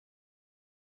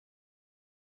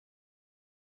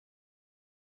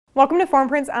Welcome to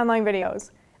 4imprint's online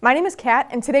videos. My name is Kat,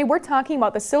 and today we're talking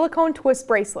about the Silicone Twist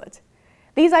Bracelet.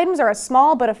 These items are a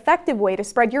small but effective way to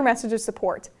spread your message of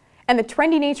support, and the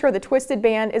trendy nature of the twisted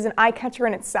band is an eye-catcher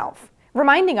in itself,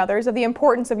 reminding others of the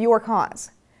importance of your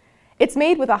cause. It's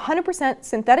made with 100%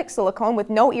 synthetic silicone with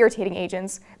no irritating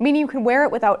agents, meaning you can wear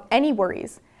it without any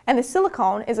worries, and the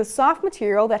silicone is a soft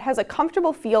material that has a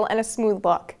comfortable feel and a smooth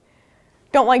look.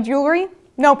 Don't like jewelry?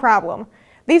 No problem.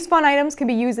 These fun items can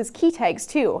be used as key tags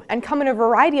too, and come in a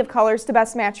variety of colors to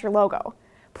best match your logo.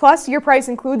 Plus, your price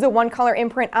includes a one-color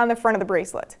imprint on the front of the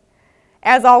bracelet.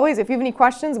 As always, if you have any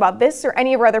questions about this or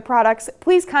any of our other products,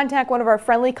 please contact one of our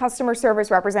friendly customer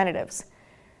service representatives.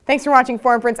 Thanks for watching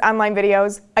 4imprint's online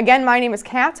videos. Again, my name is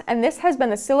Kat, and this has been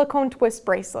the Silicone Twist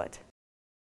Bracelet.